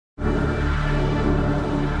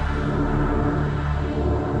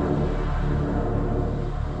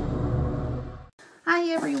Hi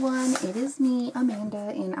everyone, it is me, Amanda,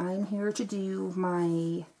 and I'm here to do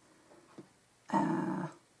my, I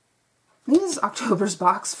think this is October's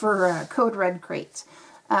box for Code Red Crate.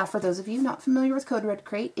 For those of you not familiar with Code Red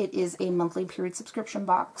Crate, it is a monthly period subscription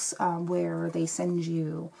box where they send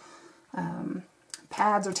you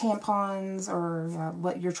pads or tampons or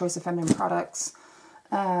what your choice of feminine products,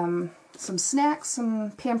 some snacks,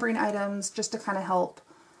 some pampering items, just to kind of help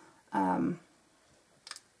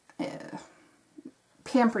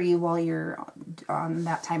pamper you while you're on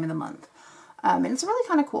that time of the month. And it's really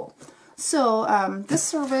kind of cool. So this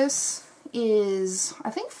service is, I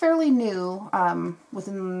think, fairly new.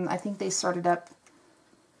 I think they started up,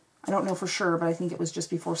 I don't know for sure, but I think it was just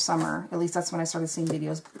before summer. At least that's when I started seeing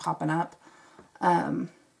videos popping up. And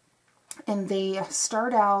they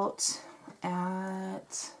start out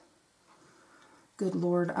at, good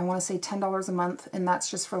Lord, I want to say $10 a month, and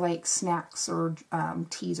that's just for like snacks or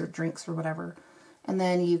teas or drinks or whatever. And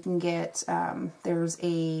then you can get, there's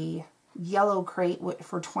a yellow crate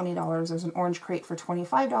for $20, there's an orange crate for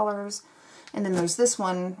 $25, and then there's this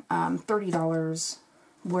one, $30,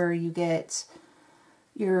 where you get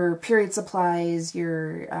your period supplies,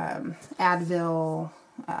 your Advil,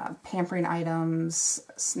 pampering items,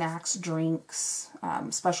 snacks, drinks,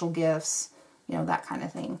 special gifts, you know, that kind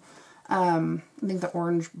of thing. I think the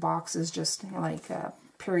orange box is just, you know, like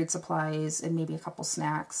period supplies and maybe a couple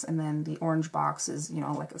snacks, and then the orange box is, you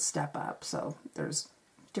know, like a step up. So there's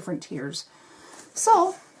different tiers.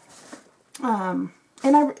 So,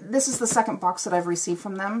 this is the second box that I've received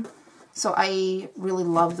from them. So I really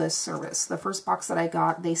love this service. The first box that I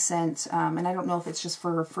got, they sent, and I don't know if it's just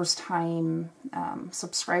for first-time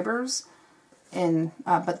subscribers, and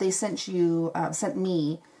but they sent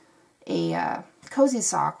me a cozy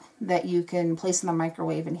sock that you can place in the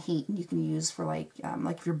microwave and heat, and you can use for like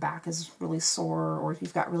if your back is really sore or if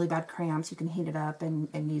you've got really bad cramps, you can heat it up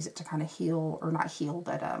and use it to kind of heal, or not heal,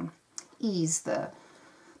 but ease the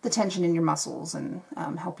tension in your muscles and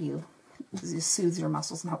help you, soothe your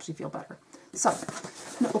muscles and helps you feel better. So I'm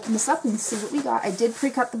going to open this up and see what we got. I did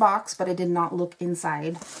pre-cut the box, but I did not look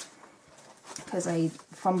inside because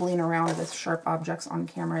fumbling around with sharp objects on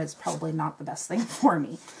camera is probably not the best thing for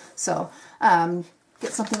me. So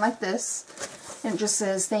get something like this, and it just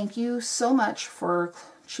says, "Thank you so much for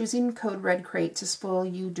choosing Code Red Crate to spoil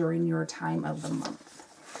you during your time of the month."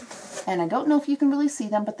 And I don't know if you can really see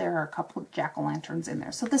them, but there are a couple of jack-o'-lanterns in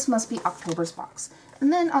there. So this must be October's box.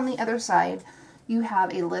 And then on the other side, you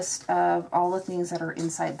have a list of all the things that are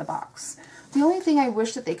inside the box. The only thing I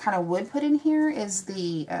wish that they kind of would put in here is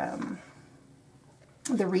the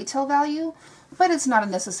retail value, but it's not a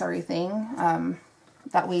necessary thing.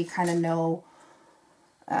 That we kind of know,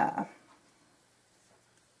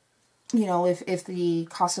 you know, if the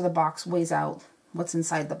cost of the box weighs out what's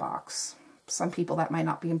inside the box. Some people that might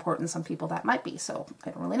not be important, some people that might be, so I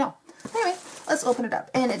don't really know. Anyway, let's open it up.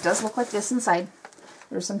 And it does look like this inside.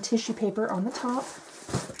 There's some tissue paper on the top.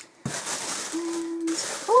 And,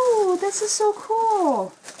 oh, this is so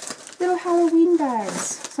cool. Little Halloween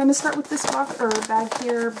bags. So I'm going to start with this box, or bag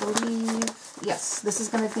here, believe. Yes, this is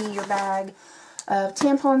going to be your bag of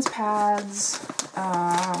tampons, pads.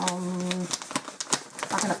 I'm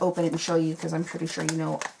not going to open it and show you because I'm pretty sure you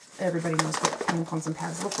know, everybody knows what tampons and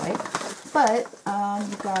pads look like. But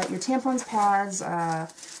you've got your tampons, pads,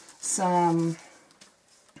 some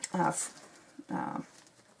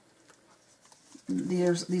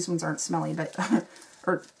these ones aren't smelly, but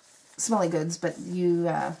or smelly goods, but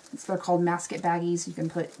they're called masket baggies. You can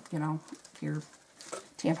put, you know, your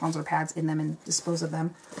tampons or pads in them and dispose of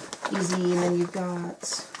them easy. And then you've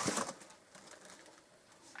got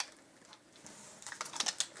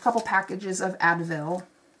a couple packages of Advil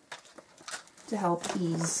to help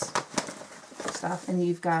ease stuff, and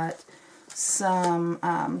you've got some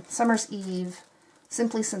Summer's Eve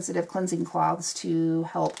Simply Sensitive cleansing cloths to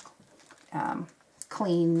help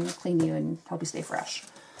clean you and help you stay fresh.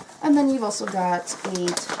 And then you've also got a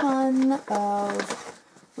ton of,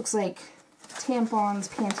 looks like, tampons,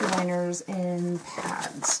 panty liners, and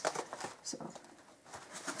pads. So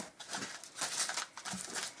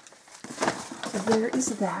there is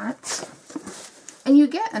that. And you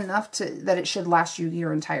get enough that it should last you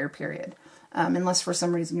your entire period. Unless for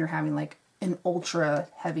some reason you're having like an ultra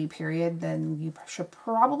heavy period, then you should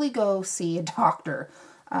probably go see a doctor.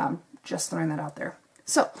 Just throwing that out there.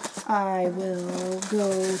 So I will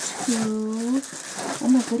go to, oh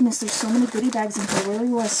my goodness, there's so many goodie bags in here. Where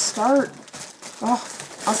do I start? Oh,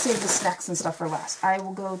 I'll save the snacks and stuff for last. I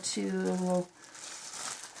will go to,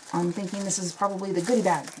 I'm thinking this is probably the goodie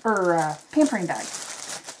bag, or pampering bag.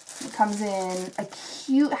 It comes in a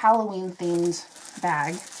cute Halloween themed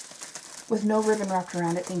bag. with no ribbon wrapped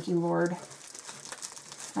around it, thank you, Lord.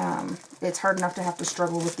 It's hard enough to have to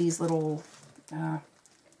struggle with these little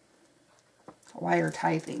wire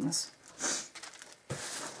tie things.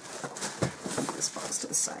 Move this box to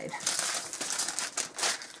the side.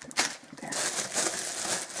 There.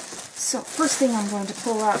 So first thing I'm going to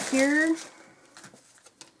pull out here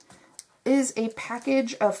is a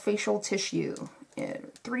package of facial tissue.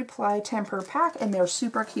 3-ply 10 per pack, and they're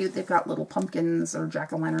super cute. They've got little pumpkins or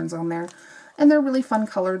jack-o'-lanterns on there, and they're really fun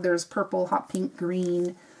colored. There's purple, hot pink,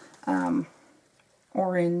 green,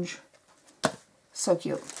 orange. So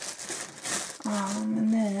cute.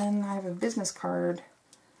 And then I have a business card.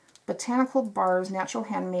 Botanical Bars, Natural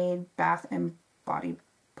Handmade Bath and Body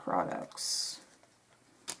Products.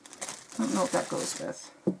 I don't know what that goes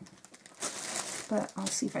with, but I'll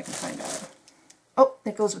see if I can find out. Oh,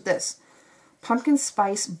 it goes with this. Pumpkin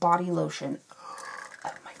Spice Body Lotion. Oh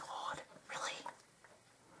my god, really?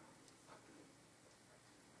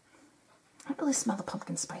 I really smell the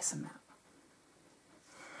pumpkin spice in that.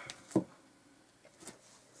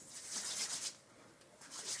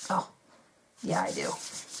 Oh, yeah, I do.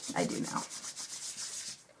 I do now.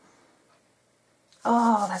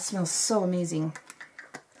 Oh, that smells so amazing.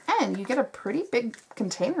 And you get a pretty big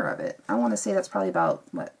container of it. I want to say that's probably about,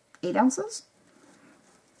 what, 8 ounces?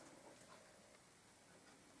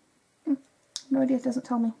 No idea, it doesn't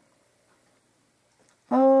tell me.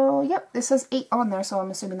 Oh, yep, it says 8 on there, so I'm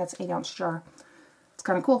assuming that's an 8-ounce jar. It's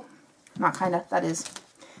kind of cool. Not kind of, that is.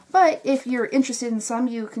 But if you're interested in some,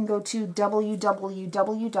 you can go to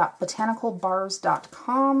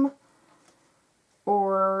www.botanicalbars.com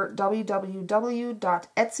or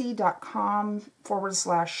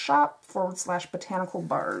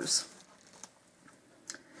www.etsy.com/shop/botanicalbars.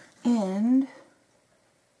 And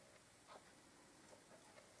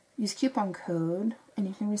use coupon code, and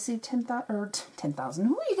you can receive 10,000 or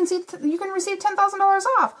 10,000. You can receive $10,000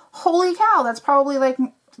 off. Holy cow! That's probably like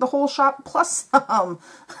the whole shop plus some.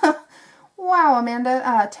 Wow,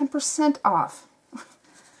 Amanda, 10% off.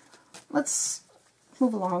 Let's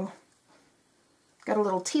move along. Got a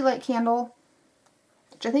little tea light candle,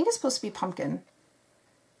 which I think is supposed to be pumpkin,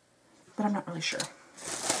 but I'm not really sure.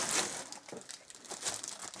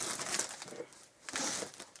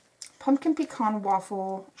 Pumpkin Pecan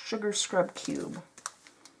Waffle Sugar Scrub Cube.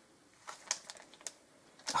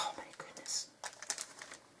 Oh my goodness.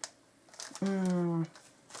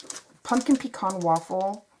 Pumpkin Pecan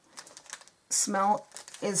Waffle smell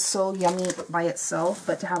is so yummy by itself,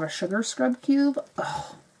 but to have a sugar scrub cube,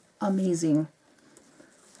 oh, amazing.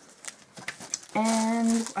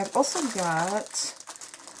 And I've also got,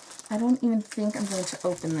 I don't even think I'm going to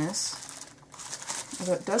open this,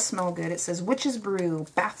 although it does smell good. It says Witch's Brew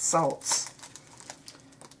Bath Salts.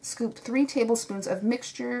 Scoop 3 tablespoons of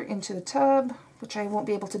mixture into the tub, which I won't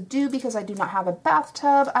be able to do because I do not have a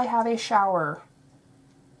bathtub. I have a shower.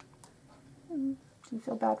 Do you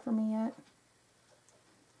feel bad for me yet?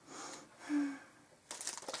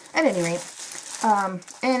 At any rate,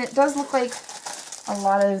 and it does look like a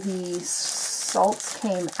lot of the salts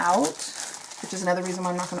came out, which is another reason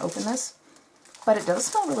why I'm not going to open this. But it does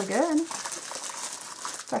smell really good. In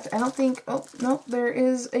fact, I don't think, oh, no, there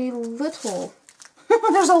is a little,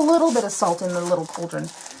 there's a little bit of salt in the little cauldron.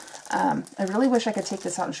 I really wish I could take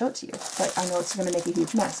this out and show it to you, but I know it's going to make a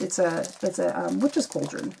huge mess. It's a witch's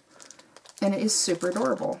cauldron, and it is super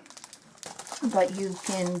adorable. But you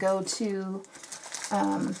can go to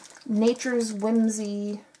Nature's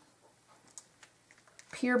Whimsy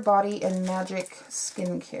Pure Body and Magic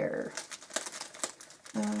Skincare.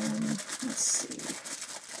 Let's see.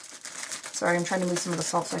 Sorry, I'm trying to move some of the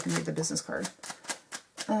salt so I can read the business card.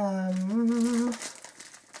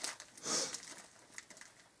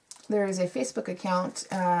 There is a Facebook account,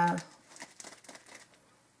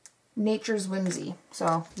 Nature's Whimsy.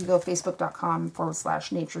 So if you go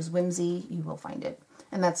facebook.com/Nature's Whimsy, you will find it.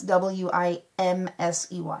 And that's WIMSEY.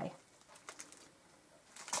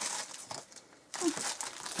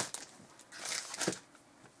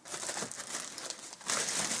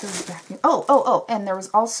 Oh, and there was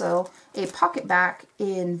also a pocket back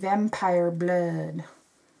in Vampire Blood.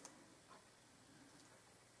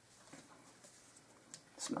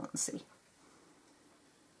 Smell and see.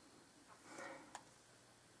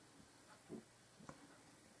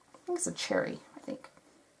 I think it's a cherry, I think.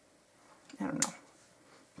 I don't know.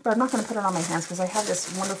 But I'm not going to put it on my hands because I have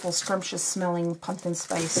this wonderful scrumptious smelling pumpkin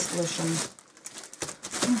spice lotion.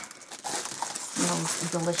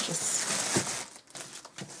 Smells delicious.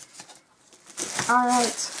 All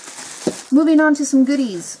right, moving on to some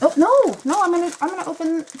goodies. Oh no, I'm gonna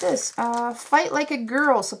open this. Fight Like a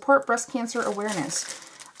Girl, support breast cancer awareness.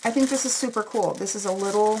 I think this is super cool. This is a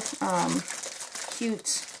little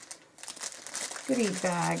cute goodie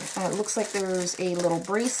bag. It looks like there's a little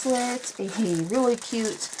bracelet, a really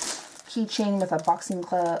cute keychain with a boxing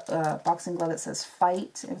glove that says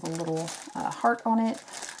fight with a little heart on it.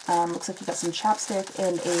 Looks like you got some chapstick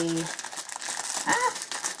and a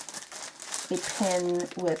pin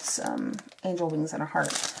with some angel wings and a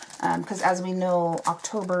heart. Because as we know,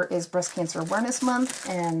 October is Breast Cancer Awareness Month,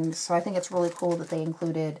 and so I think it's really cool that they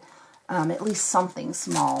included at least something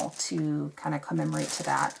small to kind of commemorate to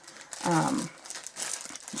that.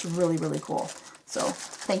 It's really, really cool. So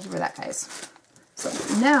thank you for that, guys. So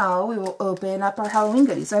now we will open up our Halloween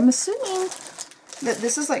goodies. I'm assuming that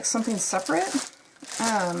this is like something separate.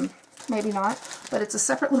 Maybe not, but it's a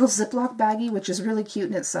separate little Ziploc baggie, which is really cute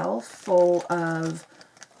in itself, full of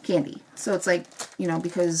candy. So it's like, you know,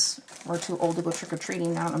 because we're too old to go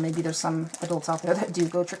trick-or-treating. I don't know, maybe there's some adults out there that do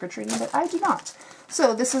go trick-or-treating, but I do not.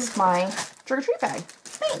 So this is my trick-or-treat bag.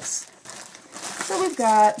 Thanks. So we've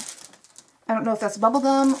got, I don't know if that's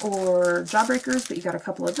bubblegum or Jawbreakers, but you got a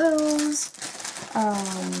couple of those.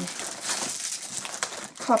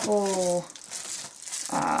 Couple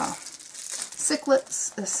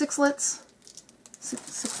sixlets.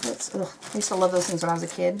 Ugh, I used to love those things when I was a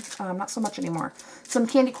kid. Not so much anymore. Some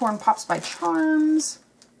candy corn pops by Charms.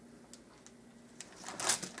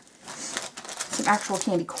 Some actual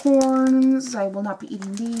candy corns. I will not be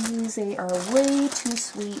eating these. They are way too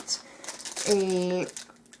sweet. A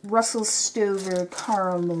Russell Stover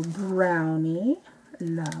caramel brownie.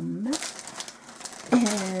 Lum.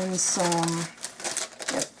 And some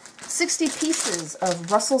 60 pieces of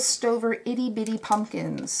Russell Stover itty bitty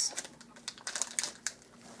pumpkins.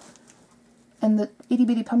 And the itty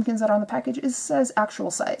bitty pumpkins that are on the package says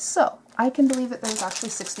actual size. So I can believe that there's actually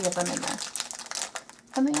 60 of them in there.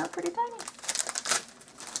 And they are pretty tiny.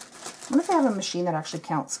 I wonder if they have a machine that actually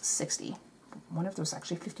counts 60. I wonder if there's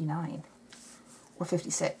actually 59 or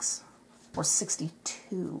 56 or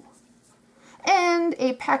 62. And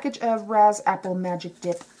a package of Raz Apple Magic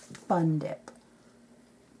Dip Fun Dip.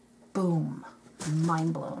 Boom.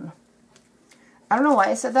 Mind blown. I don't know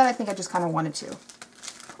why I said that. I think I just kind of wanted to.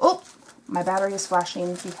 Oh, my battery is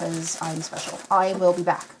flashing because I'm special. I will be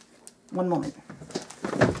back. One moment.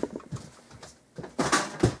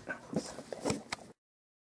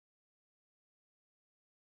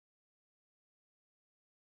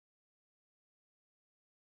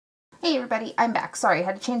 Hey everybody, I'm back. Sorry, I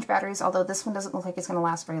had to change batteries, although this one doesn't look like it's going to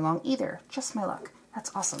last very long either. Just my luck. That's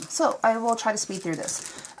awesome. So I will try to speed through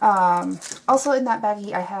this. Also in that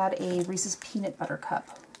baggie, I had a Reese's Peanut Butter Cup.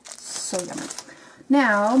 So yummy.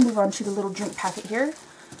 Now, move on to the little drink packet here.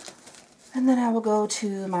 And then I will go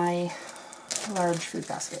to my large food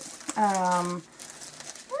basket.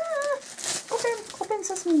 Open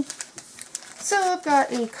sesame. So I've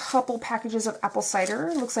got a couple packages of apple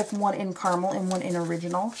cider. Looks like one in caramel and one in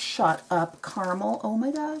original. Shut up, caramel. Oh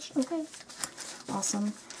my gosh. Okay.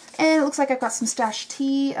 Awesome. And it looks like I've got some Stash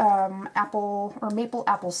tea, apple or maple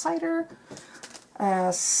apple cider,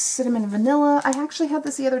 cinnamon vanilla. I actually had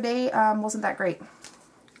this the other day. Wasn't that great.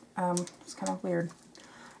 It's kind of weird.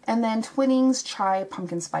 And then Twinings chai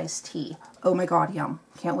pumpkin spice tea. Oh my god, yum.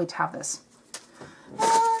 Can't wait to have this.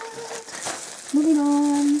 And moving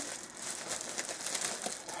on.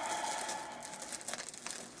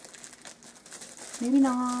 Maybe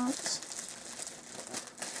not,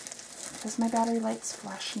 because my battery light's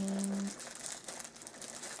flashing.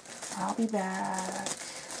 I'll be back.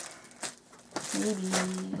 Maybe.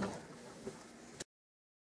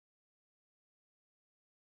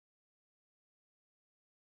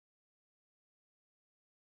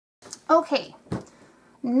 Okay,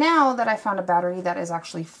 now that I found a battery that is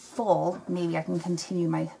actually full, maybe I can continue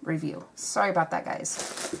my review. Sorry about that, guys.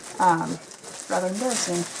 Rather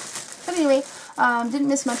embarrassing. But anyway, didn't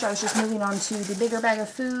miss much. I was just moving on to the bigger bag of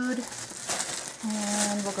food,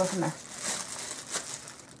 and we'll go from there.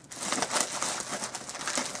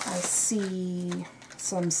 I see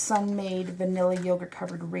some Sun-Maid vanilla yogurt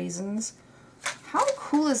covered raisins. How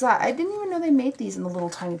cool is that? I didn't even know they made these in the little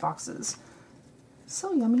tiny boxes.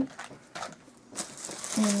 So yummy.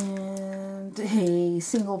 And a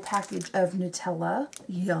single package of Nutella.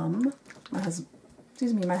 Yum. My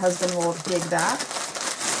husband will dig that.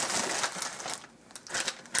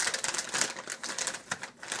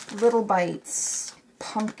 Little Bites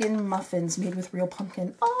pumpkin muffins made with real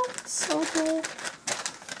pumpkin. Oh, so cool.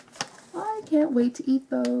 I can't wait to eat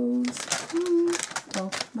those.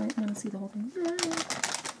 Oh, might want to see the whole thing.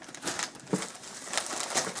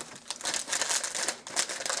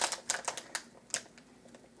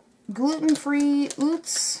 Gluten-free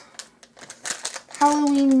Oots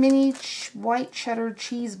Halloween mini aged white cheddar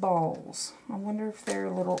cheese balls. I wonder if they're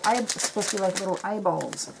little, supposed to be like little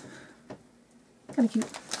eyeballs. Kind of cute.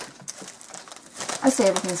 I say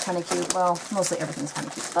everything's kind of cute. Well, mostly everything's kind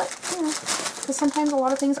of cute, but, you know, because sometimes a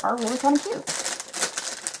lot of things are really kind of cute.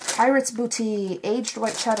 Pirates Booty aged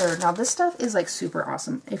white cheddar. Now this stuff is like super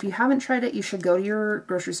awesome. If you haven't tried it, you should go to your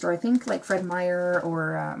grocery store. I think like Fred Meyer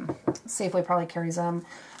or Safeway probably carries them.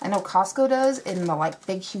 I know Costco does in the like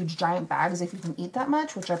big huge giant bags if you can eat that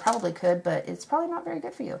much, which I probably could, but it's probably not very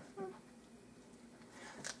good for you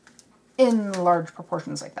in large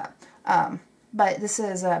proportions like that. But this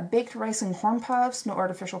is baked rice and corn puffs, no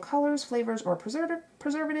artificial colors, flavors, or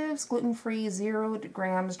preservatives, gluten-free, 0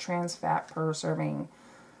 grams trans fat per serving.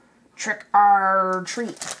 Trick or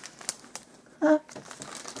treat.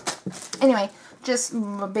 Anyway, just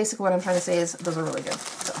basically what I'm trying to say is those are really good.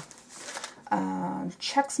 So,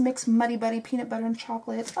 Chex Mix Muddy Buddy peanut butter and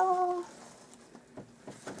chocolate. Oh,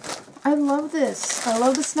 I love this. I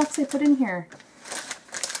love the snacks they put in here.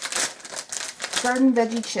 Garden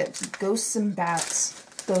Veggie Chips, Ghosts and Bats.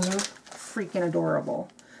 Those are freaking adorable.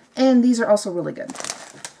 And these are also really good.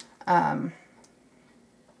 Yeah.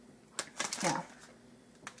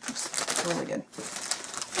 Just really good.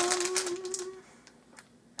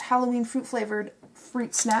 Halloween fruit flavored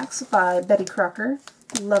fruit snacks by Betty Crocker.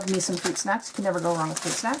 Love me some fruit snacks. You can never go wrong with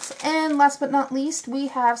fruit snacks. And last but not least, we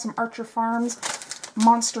have some Archer Farms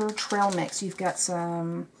Monster Trail Mix. You've got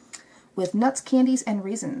some with nuts, candies, and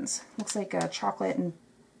raisins. Looks like chocolate and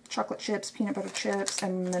chocolate chips, peanut butter chips,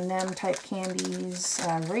 M&M type candies,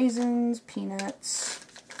 raisins, peanuts,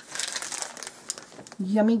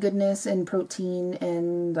 yummy goodness and protein,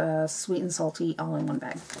 and sweet and salty all in one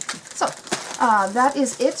bag. So that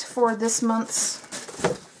is it for this month's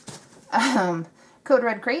Code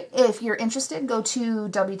Red Crate. If you're interested, go to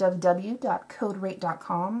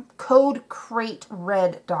www.coderate.com,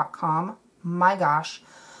 codecratered.com. My gosh.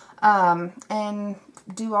 And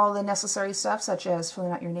do all the necessary stuff, such as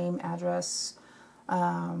filling out your name, address,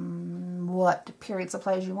 what period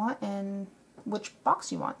supplies you want, and which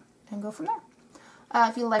box you want, and go from there.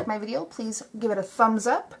 If you like my video, please give it a thumbs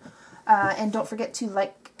up, and don't forget to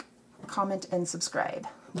like, comment, and subscribe.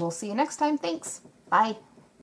 We'll see you next time. Thanks. Bye.